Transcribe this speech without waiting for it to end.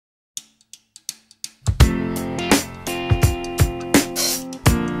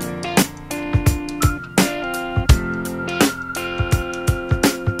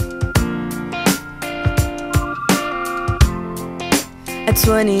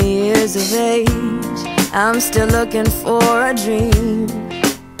20 years of age, I'm still looking for a dream.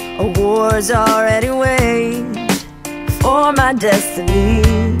 A war's already waged for my destiny.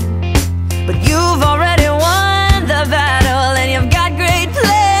 But you've already won the battle, and you've got great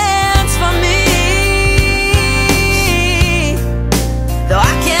plans for me. Though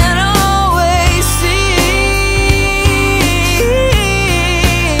I can't always see,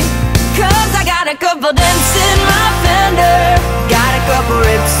 'cause I got a couple dents in my fender, got a couple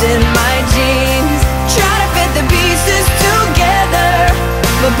rips in my jeans. Try to fit the pieces together,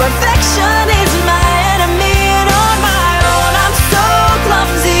 but perfection is my enemy. And on my own I'm so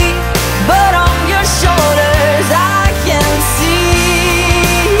clumsy, but on your shoulders I can see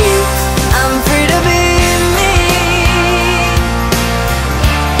I'm free to be me.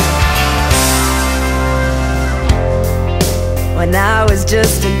 When I was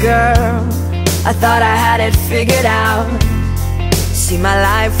just a girl, I thought I had it figured out. See, my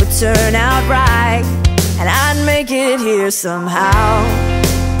life would turn out right, and I'd make it here somehow.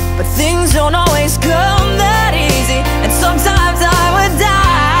 But things don't always come that easy, and sometimes I would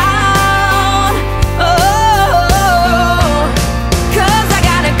down. Oh, 'cause I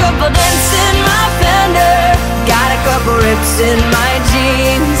got a couple dents in my fender, got a couple rips in my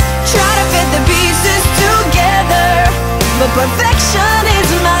jeans. Try to fit the pieces together, but perfection is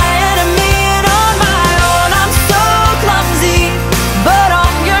my enemy. And on my own I'm so clumsy, but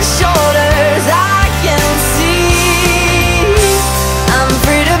on your shoulders I can see I'm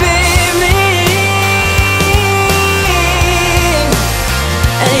free to be me,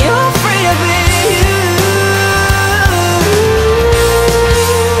 and you're free to be you.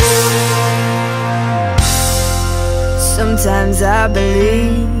 Sometimes I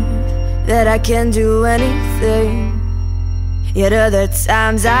believe that I can do anything, yet other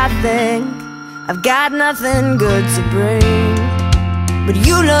times I think I've got nothing good to bring. But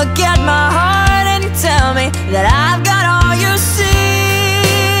you look at my heart and you tell me that I've got all you seek.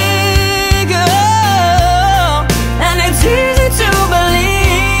 Oh, and it's easy to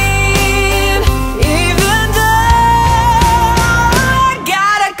believe, even though I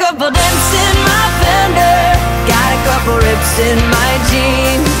got a couple dents in my fender, got a couple rips in my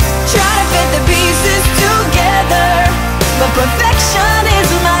jeans. Try to fit the pieces together, but perfection is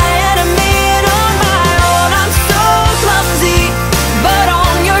my enemy. And on my own I'm so clumsy, but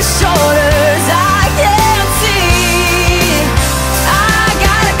on your shoulders I can see I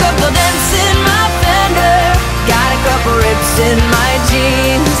got a couple dents in my fender, got a couple rips in my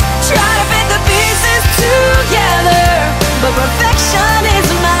jeans. Try to fit the pieces together, but perfection is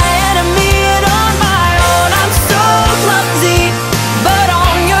my enemy. And on my own I'm so clumsy, but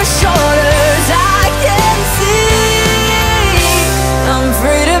on your shoulders I can see I'm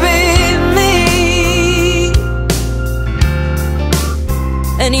free to be me,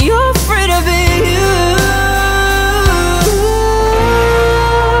 and you're free to be